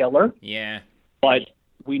neighborhood retailer. Yeah. But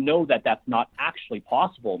we know that that's not actually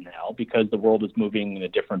possible now because the world is moving in a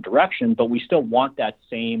different direction, but we still want that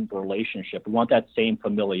same relationship. We want that same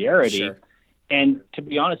familiarity. Sure. And to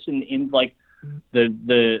be honest, in like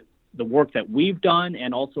the work that we've done,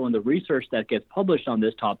 and also in the research that gets published on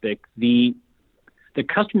this topic, the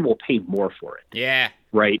customer will pay more for it. Yeah.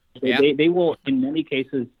 Right. Yeah. They will, in many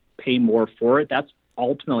cases, pay more for it. That's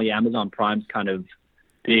ultimately Amazon Prime's kind of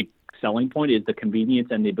big selling point, is the convenience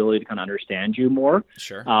and the ability to kind of understand you more.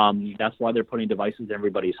 Sure. That's why they're putting devices in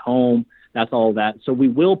everybody's home. That's all of that. So we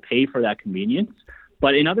will pay for that convenience.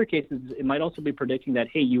 But in other cases, it might also be predicting that,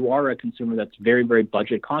 hey, you are a consumer that's very, very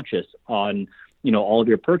budget conscious on, all of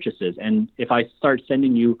your purchases. And if I start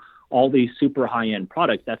sending you all these super high-end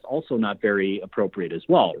products, that's also not very appropriate as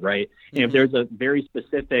well, right? And if there's a very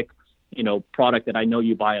specific, product that I know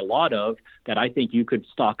you buy a lot of that I think you could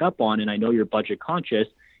stock up on, and I know you're budget conscious,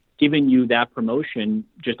 giving you that promotion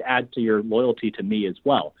just adds to your loyalty to me as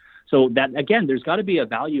well. So that, again, there's got to be a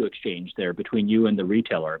value exchange there between you and the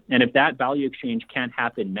retailer. And if that value exchange can't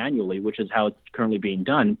happen manually, which is how it's currently being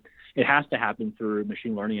done, it has to happen through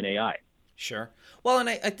machine learning and AI. Sure. Well, and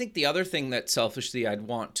I think the other thing that selfishly I'd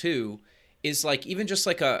want too is like even just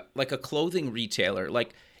like a clothing retailer.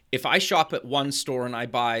 Like if I shop at one store and I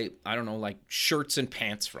buy, I don't know, like shirts and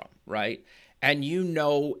pants from, right? And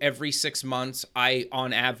every 6 months I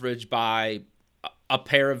on average buy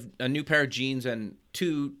a new pair of jeans and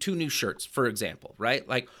two new shirts, for example, right?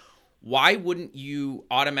 Like, why wouldn't you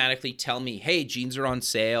automatically tell me, hey, jeans are on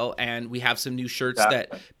sale and we have some new shirts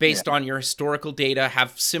that, based on your historical data,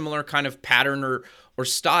 have similar kind of pattern or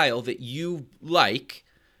style that you like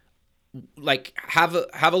have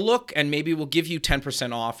a look, and maybe we'll give you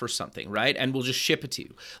 10% off or something, right? And we'll just ship it to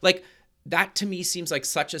you. Like, that to me seems like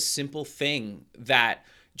such a simple thing that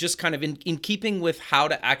just kind of in keeping with how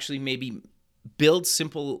to actually maybe build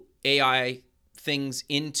simple AI things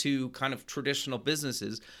into kind of traditional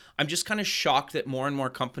businesses. I'm just kind of shocked that more and more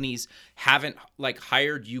companies haven't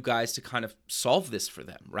hired you guys to kind of solve this for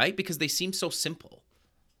them, right? Because they seem so simple.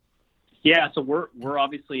 Yeah, so we're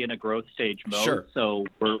obviously in a growth stage mode. Sure. So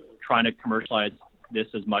we're trying to commercialize this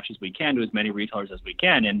as much as we can to as many retailers as we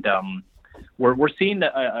can, and we're seeing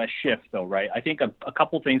a shift though, right? I think a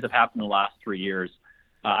couple things have happened in the last 3 years.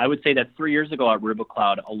 I would say that 3 years ago at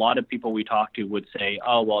RubaCloud, a lot of people we talked to would say,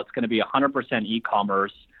 oh, well, it's going to be 100%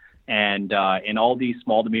 e-commerce, and all these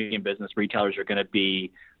small to medium business retailers are going to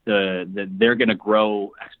be they're going to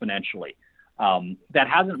grow exponentially. That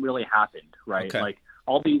hasn't really happened, right? Okay. Like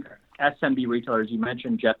all these SMB retailers, you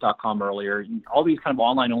mentioned Jet.com earlier, all these kind of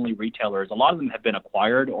online only retailers, a lot of them have been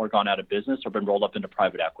acquired or gone out of business or been rolled up into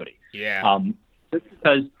private equity. Yeah.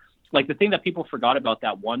 Because the thing that people forgot about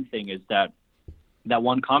that one thing is that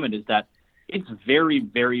one comment is that it's very,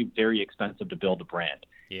 very, very expensive to build a brand.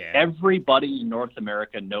 Yeah. Everybody in North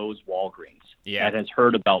America knows Walgreens. Yeah. That has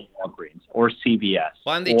heard about Walgreens or CVS.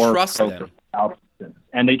 Well, and they trust them.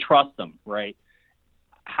 And they trust them, right?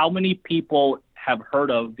 How many people have heard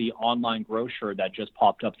of the online grocer that just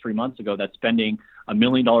popped up 3 months ago that's spending $1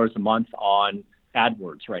 million a month on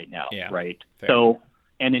AdWords right now, right? Fair. So,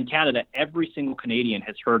 and in Canada, every single Canadian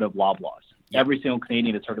has heard of Loblaws. Yep. Every single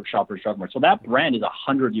Canadian has heard of Shoppers Drug Mart. So that brand is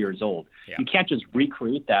 100 years old. Yep. You can't just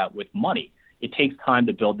recreate that with money. It takes time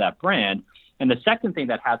to build that brand. And the second thing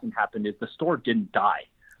that hasn't happened is the store didn't die.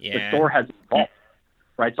 Yeah. The store has evolved,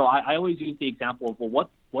 right? So I always use the example of, well,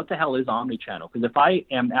 what the hell is omnichannel? Because if I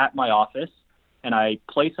am at my office and I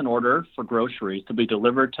place an order for groceries to be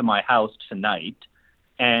delivered to my house tonight,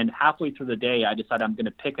 and halfway through the day I decide I'm going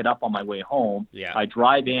to pick it up on my way home, I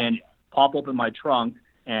drive in, pop open my trunk,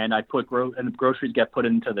 and I put and the groceries get put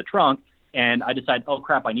into the trunk, and I decide, oh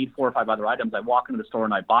crap, I need 4 or 5 other items. I walk into the store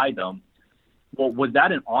and I buy them. Well, was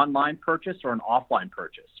that an online purchase or an offline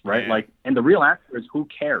purchase, right? Yeah. And the real answer is, who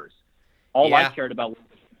cares? All I cared about was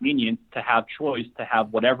convenience, to have choice, to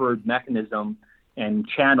have whatever mechanism and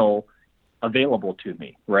channel available to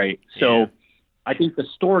me, right? So I think the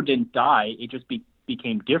store didn't die. It just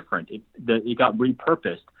became different. It got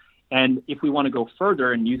repurposed. And if we want to go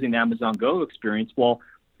further and using the Amazon Go experience, well,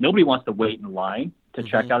 nobody wants to wait in line to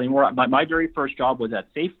check out anymore. My very first job was at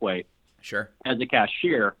Safeway as a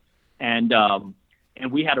cashier. And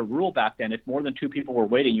we had a rule back then: if more than 2 people were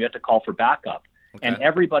waiting, you had to call for backup. Okay. And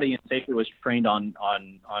everybody in Safeway was trained on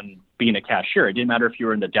being a cashier. It didn't matter if you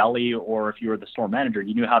were in the deli or if you were the store manager.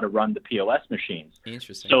 You knew how to run the POS machines.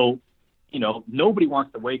 Interesting. So, nobody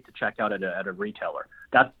wants to wait to check out at a retailer.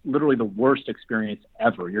 That's literally the worst experience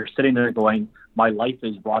ever. You're sitting there going, my life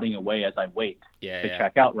is rotting away as I wait to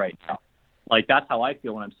check out right now. That's how I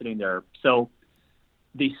feel when I'm sitting there. So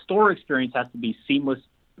the store experience has to be seamless,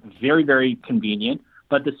 very, very convenient.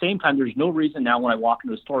 But at the same time, there's no reason now when I walk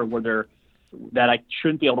into a store that I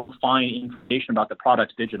shouldn't be able to find information about the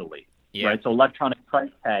products digitally, right? So electronic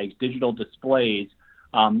price tags, digital displays.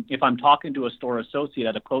 If I'm talking to a store associate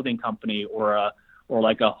at a clothing company or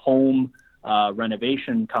like a home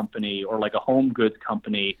renovation company or like a home goods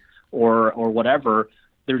company or whatever,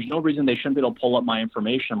 there's no reason they shouldn't be able to pull up my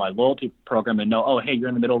information, my loyalty program, and know, oh, hey, you're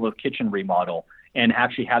in the middle of a kitchen remodel, and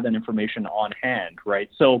actually have that information on hand, right?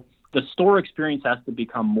 So the store experience has to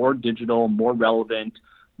become more digital, more relevant,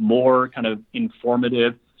 more kind of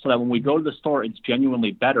informative, so that when we go to the store, it's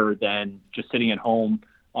genuinely better than just sitting at home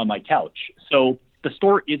on my couch. So the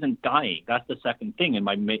store isn't dying. That's the second thing, and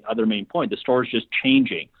my other main point. The store is just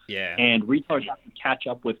changing. Yeah. And retailers have to catch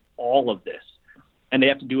up with all of this. And they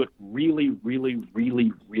have to do it really, really,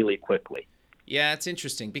 really, really quickly. Yeah, it's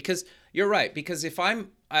interesting because you're right. Because if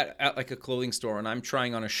I'm at like a clothing store and I'm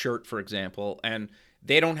trying on a shirt, for example, and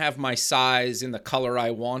they don't have my size in the color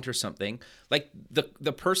I want or something, like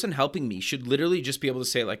the person helping me should literally just be able to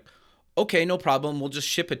say like, okay, no problem, we'll just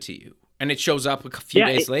ship it to you. And it shows up a few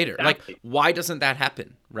days later. Exactly. Like, why doesn't that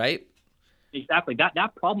happen, right? Exactly.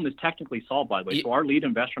 That problem is technically solved, by the way. So our lead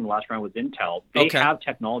investor in the last round was Intel. They have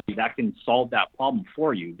technology that can solve that problem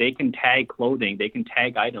for you. They can tag clothing. They can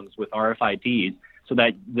tag items with RFIDs so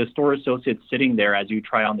that the store associates sitting there as you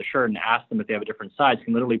try on the shirt and ask them if they have a different size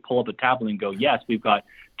can literally pull up a tablet and go, yes, we've got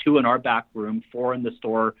 2 in our back room, 4 in the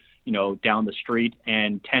store, down the street,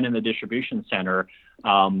 and 10 in the distribution center.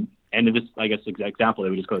 And in this, I guess, example, they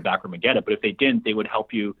would just go to the back room and get it. But if they didn't, they would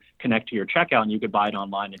help you connect to your checkout, and you could buy it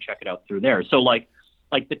online and check it out through there. So, like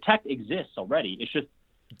the tech exists already. It's just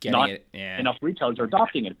enough retailers are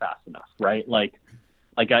adopting it fast enough, right?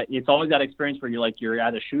 It's always that experience where you're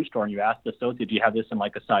at a shoe store and you ask the associate, do you have this in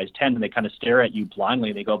like a size 10? And they kind of stare at you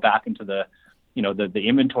blindly. They go back into the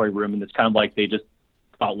inventory room, and it's kind of like they just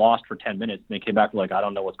got lost for 10 minutes. And they came back like, I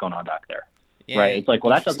don't know what's going on back there. Yeah, right. It's like,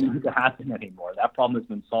 well, that doesn't need to happen anymore. That problem has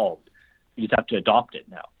been solved. You just have to adopt it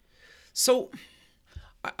now. So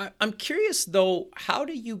I'm curious, though, how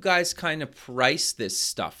do you guys kind of price this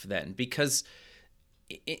stuff then? Because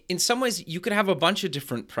in some ways, you could have a bunch of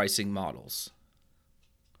different pricing models.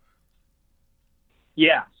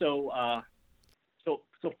 Yeah. So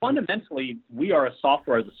fundamentally, we are a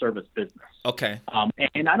software as a service business. Okay.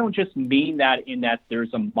 And I don't just mean that in that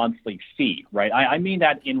there's a monthly fee, right? I mean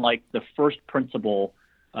that in like the first principle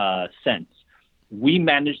sense. We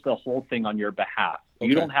manage the whole thing on your behalf. Okay.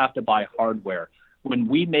 You don't have to buy hardware. When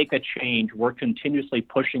we make a change, we're continuously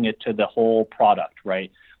pushing it to the whole product,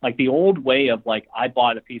 right? Like the old way of like, I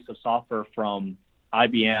bought a piece of software from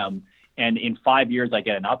IBM and in 5 years I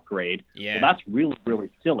get an upgrade. Yeah. Well, that's really, really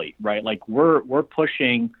silly, right? Like we're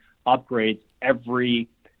pushing upgrades every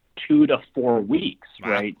 2 to 4 weeks,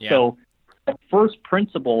 wow. Right? Yeah. So the first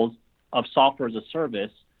principles of software as a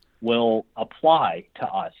service will apply to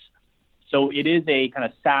us. So it is a kind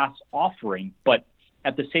of SaaS offering, but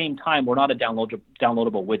at the same time, we're not a downloadable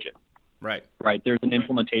widget. Right. Right. There's an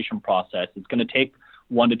implementation process. It's going to take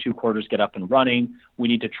 1 to 2 quarters to get up and running. We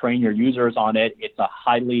need to train your users on it. It's a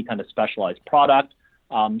highly kind of specialized product.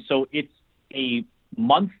 So it's a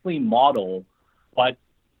monthly model, but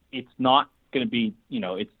it's not going to be,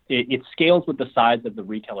 it scales with the size of the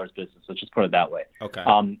retailer's business. Let's just put it that way. Okay.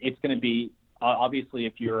 It's going to be, obviously,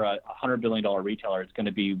 if you're a $100 billion retailer, it's going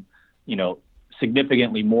to be,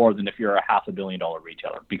 significantly more than if you're a $500 million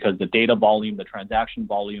retailer, because the data volume, the transaction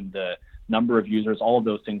volume, the number of users, all of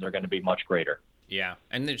those things are going to be much greater. Yeah.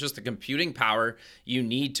 And there's just the computing power you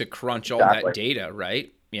need to crunch all that data,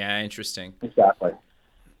 right? Yeah. Interesting. Exactly.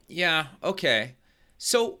 Yeah. Okay.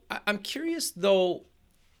 So I'm curious, though,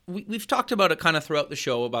 we've talked about it kind of throughout the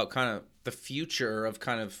show about kind of the future of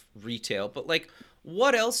kind of retail, but like,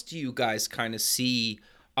 what else do you guys kind of see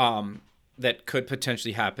that could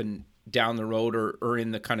potentially happen down the road or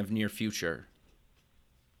in the kind of near future?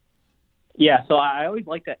 Yeah, so I always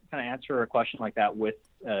like to kind of answer a question like that with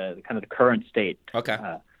kind of the current state. Okay.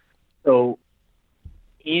 So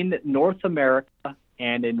in North America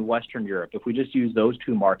and in Western Europe, if we just use those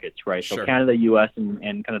 2 markets, right? Sure. So Canada, US, and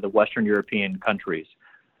kind of the Western European countries,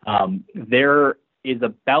 there is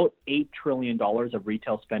about $8 trillion of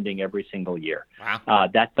retail spending every single year. Wow.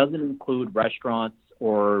 That doesn't include restaurants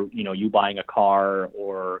or, you buying a car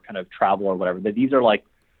or kind of travel or whatever. These are like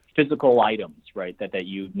physical items, right, that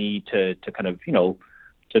you need to kind of,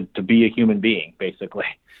 to be a human being, basically.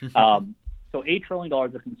 So $8 trillion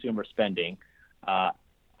of consumer spending.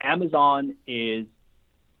 Amazon is,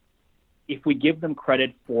 if we give them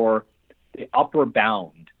credit for the upper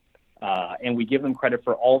bound, and we give them credit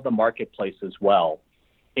for all the marketplace as well,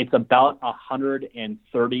 it's about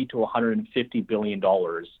 $130 to $150 billion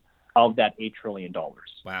of that $8 trillion.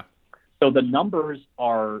 Wow. So the numbers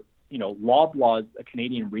are, Loblaws, a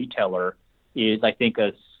Canadian retailer, is, I think,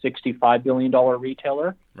 a $65 billion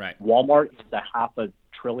retailer. Right. Walmart is a $500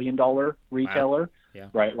 billion retailer. Wow. Yeah.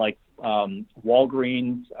 Right. Like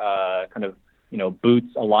Walgreens, kind of,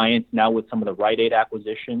 Boots Alliance, now with some of the Rite Aid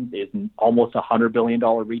acquisitions, is almost a $100 billion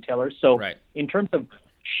retailer. So right. In terms of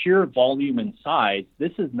sheer volume and size,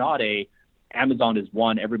 this is not a Amazon is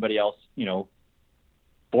one, everybody else,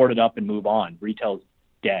 board it up and move on. Retail's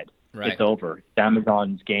dead. Right. It's over. It's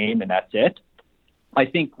Amazon's game, and that's it. I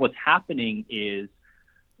think what's happening is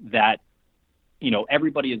that,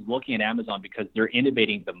 everybody is looking at Amazon because they're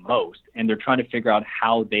innovating the most, and they're trying to figure out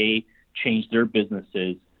how they change their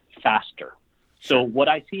businesses faster. So what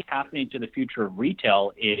I see happening to the future of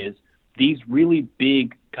retail is these really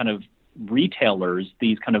big kind of retailers,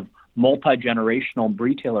 these kind of multi-generational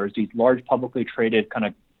retailers, these large publicly traded kind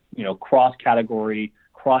of, cross-category,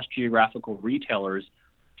 cross-geographical retailers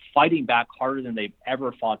fighting back harder than they've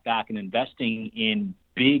ever fought back and investing in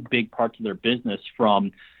big parts of their business,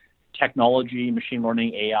 from technology, machine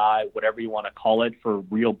learning, AI, whatever you want to call it, for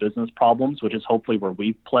real business problems, which is hopefully where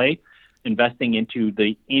we play, investing into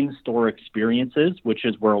the in-store experiences, which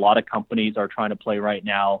is where a lot of companies are trying to play right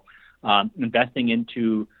now, investing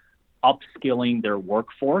into upskilling their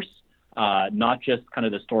workforce, not just kind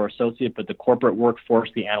of the store associate, but the corporate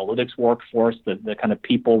workforce, the analytics workforce, the kind of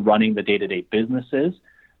people running the day-to-day businesses,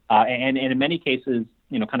 and in many cases,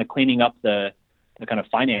 kind of cleaning up the kind of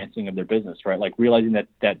financing of their business, right? Like realizing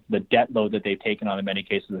that the debt load that they've taken on in many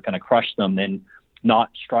cases has kind of crushed them, and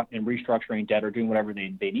not restructuring debt or doing whatever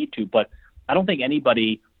they need to. But I don't think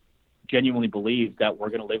anybody genuinely believes that we're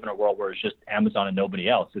going to live in a world where it's just Amazon and nobody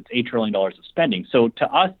else. It's $8 trillion of spending. So to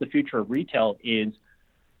us, the future of retail is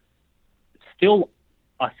still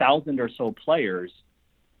 1,000 or so players,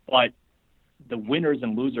 but the winners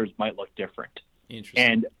and losers might look different. Interesting.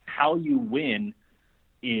 And how you win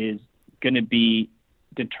is going to be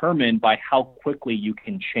determined by how quickly you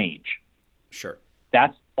can change. Sure.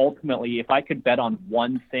 That's ultimately, if I could bet on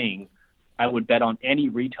one thing, I would bet on any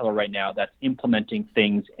retailer right now that's implementing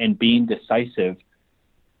things and being decisive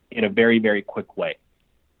in a very, very quick way.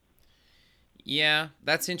 Yeah,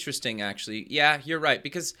 that's interesting, actually. Yeah, you're right,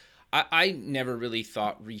 because I never really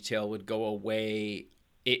thought retail would go away.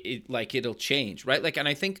 It'll change, right? Like, and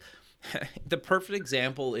I think the perfect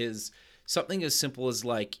example is something as simple as,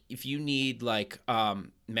 like, if you need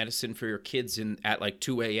medicine for your kids at like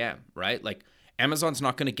 2 a.m., right? Like, Amazon's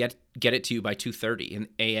not going to get it to you by 2:30 in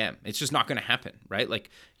a.m. It's just not going to happen, right? Like,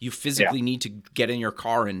 you physically need to get in your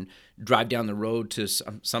car and drive down the road to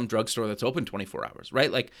some drugstore that's open 24 hours,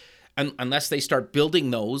 right? Like, unless they start building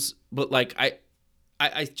those. But like,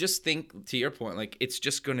 I just think, to your point, like, it's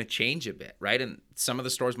just going to change a bit, right? And some of the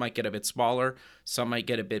stores might get a bit smaller, some might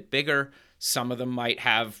get a bit bigger, some of them might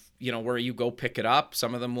have, where you go pick it up,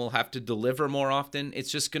 some of them will have to deliver more often. It's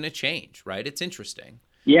just going to change, right? It's interesting.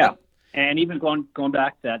 Yeah. And even going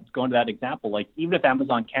back to that example, like, even if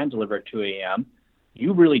Amazon can deliver at 2 a.m.,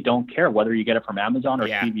 you really don't care whether you get it from Amazon or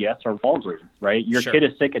CVS or Walgreens, right? Your kid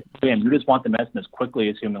is sick at 2 a.m. You just want the medicine as quickly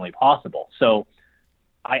as humanly possible. So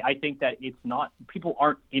I think that it's not, people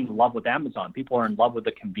aren't in love with Amazon. People are in love with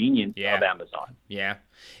the convenience of Amazon. Yeah.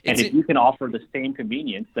 And if you can offer the same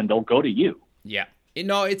convenience, then they'll go to you. Yeah.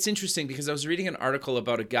 It's interesting because I was reading an article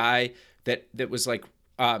about a guy that was like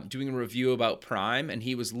doing a review about Prime, and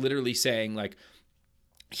he was literally saying, like,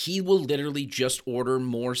 he will literally just order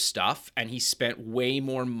more stuff, and he spent way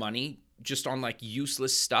more money just on like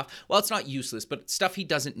useless stuff. Well, it's not useless, but stuff he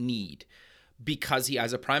doesn't need, because he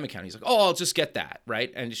has a Prime account. He's like, oh, I'll just get that,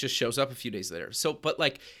 right? And it just shows up a few days later. So, but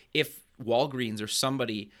like, if Walgreens or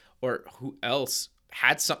somebody or who else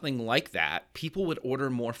had something like that, people would order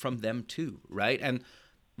more from them too, right? And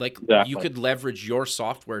like, you could leverage your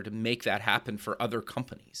software to make that happen for other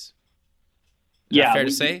companies. Is that fair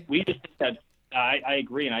to say? We just think that, I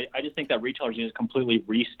agree. And I just think that retailers need to completely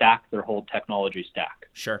restack their whole technology stack.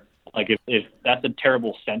 Sure. Like, if that's a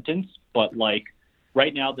terrible sentence, but like,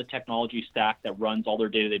 right now, the technology stack that runs all their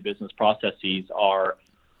day-to-day business processes are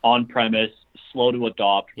on-premise, slow to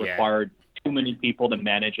adopt, required too many people to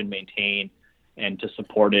manage and maintain and to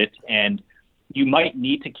support it. And you might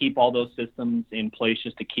need to keep all those systems in place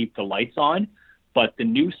just to keep the lights on. But the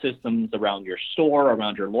new systems around your store,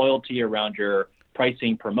 around your loyalty, around your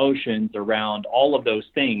pricing, promotions, around all of those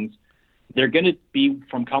things, they're going to be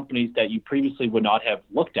from companies that you previously would not have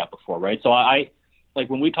looked at before, right? So like,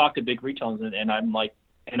 when we talk to big retailers, and I'm like,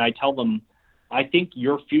 and I tell them, I think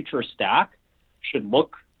your future stack should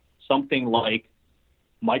look something like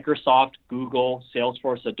Microsoft, Google,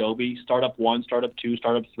 Salesforce, Adobe, Startup 1, Startup 2,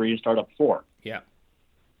 Startup 3, and Startup 4. Yeah.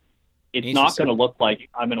 It's not going to look like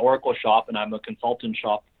I'm an Oracle shop and I'm a consultant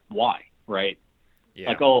shop Y, right? Yeah.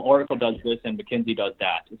 Like, oh, Oracle does this and McKinsey does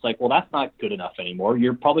that. It's like, well, that's not good enough anymore.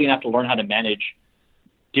 You're probably going to have to learn how to manage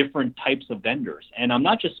different types of vendors. And I'm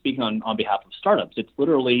not just speaking on behalf of startups. It's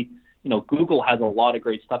literally, Google has a lot of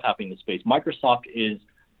great stuff happening in the space. Microsoft is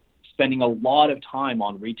spending a lot of time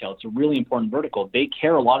on retail. It's a really important vertical. They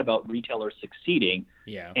care a lot about retailers succeeding.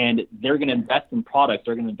 Yeah. And they're going to invest in products.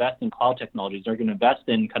 They're going to invest in cloud technologies. They're going to invest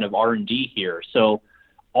in kind of R&D here. So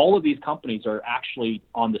all of these companies are actually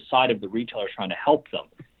on the side of the retailers trying to help them.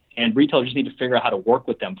 And retailers just need to figure out how to work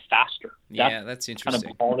with them faster. That's interesting.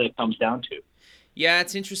 Kind of all that it comes down to. Yeah,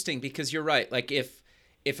 it's interesting because you're right. Like,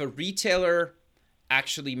 if a retailer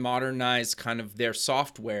actually modernized kind of their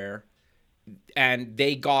software, and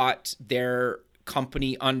they got their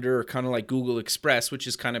company under kind of like Google Express, which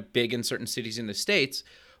is kind of big in certain cities in the States,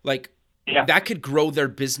 like that could grow their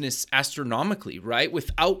business astronomically, right?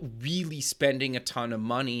 Without really spending a ton of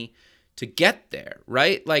money to get there,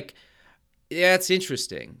 right? Like, yeah, it's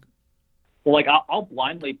interesting. Well, like I'll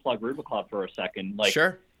blindly plug RubiCloud for a second. Like,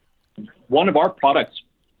 sure. One of our products,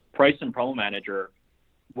 Price and Promo Manager,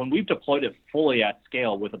 when we've deployed it fully at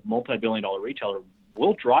scale with a multi-billion-dollar retailer,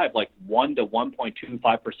 we'll drive like 1 to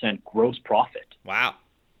 1.25% gross profit. Wow.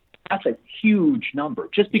 That's a huge number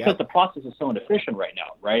just because the process is so inefficient right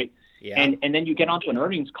now, right? Yeah. And then you get onto an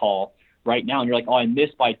earnings call right now and you're like, oh, I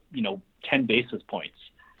missed by, 10 basis points.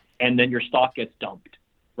 And then your stock gets dumped,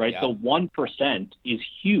 right? Yeah. So 1% is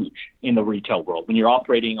huge in the retail world when you're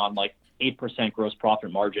operating on like 8% gross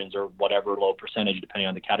profit margins or whatever low percentage, depending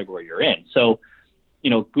on the category you're in. So,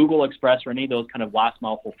 Google Express or any of those kind of last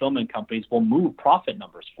mile fulfillment companies will move profit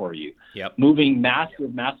numbers for you. Yep. Moving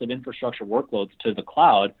massive infrastructure workloads to the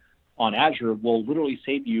cloud on Azure will literally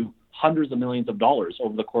save you hundreds of millions of dollars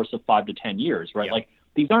over the course of 5 to 10 years, right? Yep. Like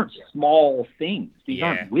these aren't small things. These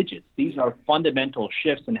aren't widgets. These are fundamental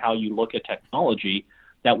shifts in how you look at technology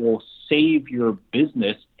that will save your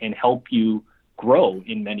business and help you grow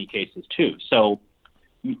in many cases too. So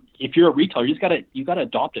if you're a retailer, you gotta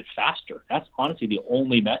adopt it faster. That's honestly the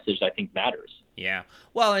only message I think matters. Yeah.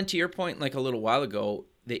 Well, and to your point, like a little while ago,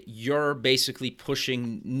 that you're basically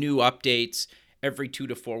pushing new updates every 2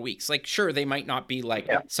 to 4 weeks. Like, sure, they might not be like,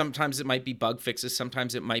 sometimes it might be bug fixes,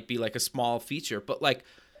 sometimes it might be like a small feature, but like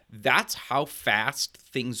that's how fast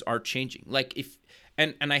things are changing. Like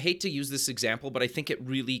and I hate to use this example, but I think it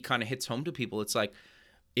really kind of hits home to people. It's like,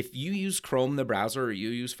 if you use Chrome, the browser, or you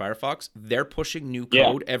use Firefox, they're pushing new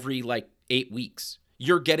code every like 8 weeks.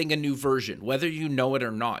 You're getting a new version, whether you know it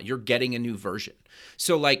or not, you're getting a new version.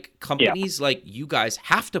 So like companies like you guys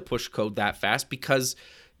have to push code that fast because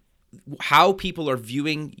how people are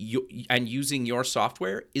viewing you and using your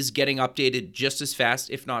software is getting updated just as fast,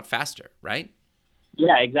 if not faster, right?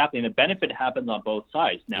 Yeah, exactly. And the benefit happens on both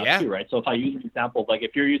sides now too, right? So if I use an example, like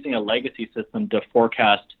if you're using a legacy system to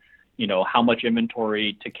forecast how much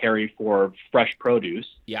inventory to carry for fresh produce.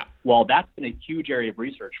 Yeah. Well, that's been a huge area of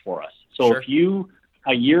research for us. So if you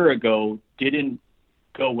a year ago didn't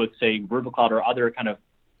go with, say, RubiCloud or other kind of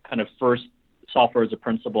first software as a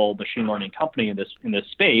principal machine learning company in this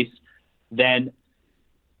space, then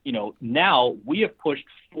now we have pushed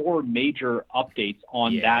 4 major updates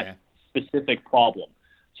on that specific problem.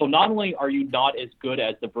 So not only are you not as good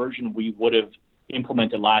as the version we would have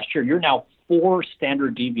implemented last year, you're now 4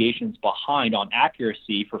 standard deviations behind on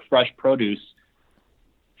accuracy for fresh produce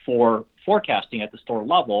for forecasting at the store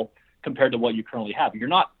level compared to what you currently have. You're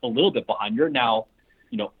not a little bit behind. You're now,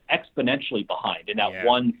 exponentially behind in that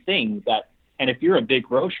one thing and if you're a big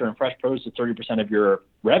grocer and fresh produce is 30% of your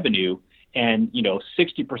revenue and,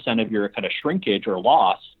 60% of your kind of shrinkage or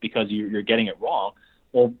loss because you're getting it wrong,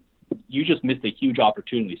 well, you just missed a huge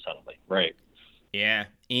opportunity suddenly, right? Yeah,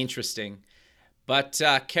 interesting. But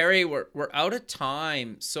Kerry, we're out of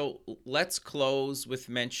time, so let's close with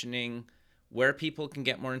mentioning where people can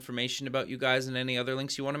get more information about you guys and any other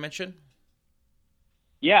links you want to mention.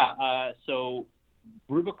 Yeah, so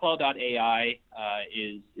RubiCloud.ai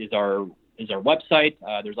is our website.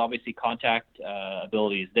 There's obviously contact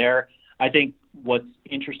abilities there. I think what's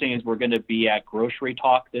interesting is we're going to be at Grocery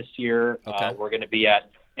Talk this year. Okay. We're going to be at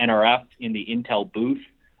NRF in the Intel booth.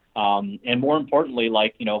 And more importantly,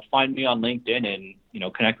 find me on LinkedIn and,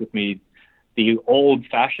 connect with me the old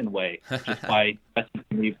fashioned way, just by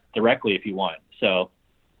messaging me directly if you want. So.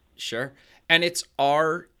 Sure. And it's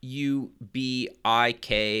RUBIKLOUD.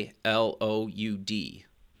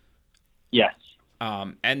 Yes.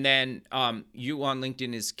 And then you on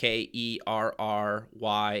LinkedIn is KERRYLIU,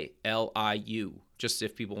 just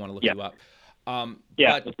if people want to look you up.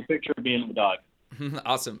 It's a picture of me and the dog.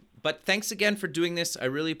 Awesome. But thanks again for doing this. I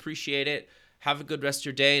really appreciate it. Have a good rest of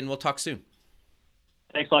your day, and we'll talk soon.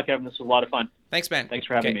 Thanks a lot, Kevin. This was a lot of fun. Thanks, man. Thanks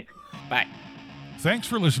for having me. Bye. Thanks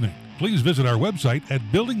for listening. Please visit our website at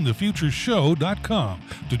buildingthefutureshow.com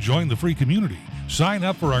to join the free community, sign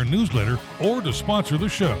up for our newsletter, or to sponsor the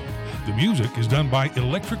show. The music is done by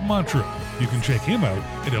Electric Mantra. You can check him out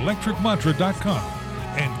at electricmantra.com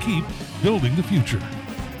and keep building the future.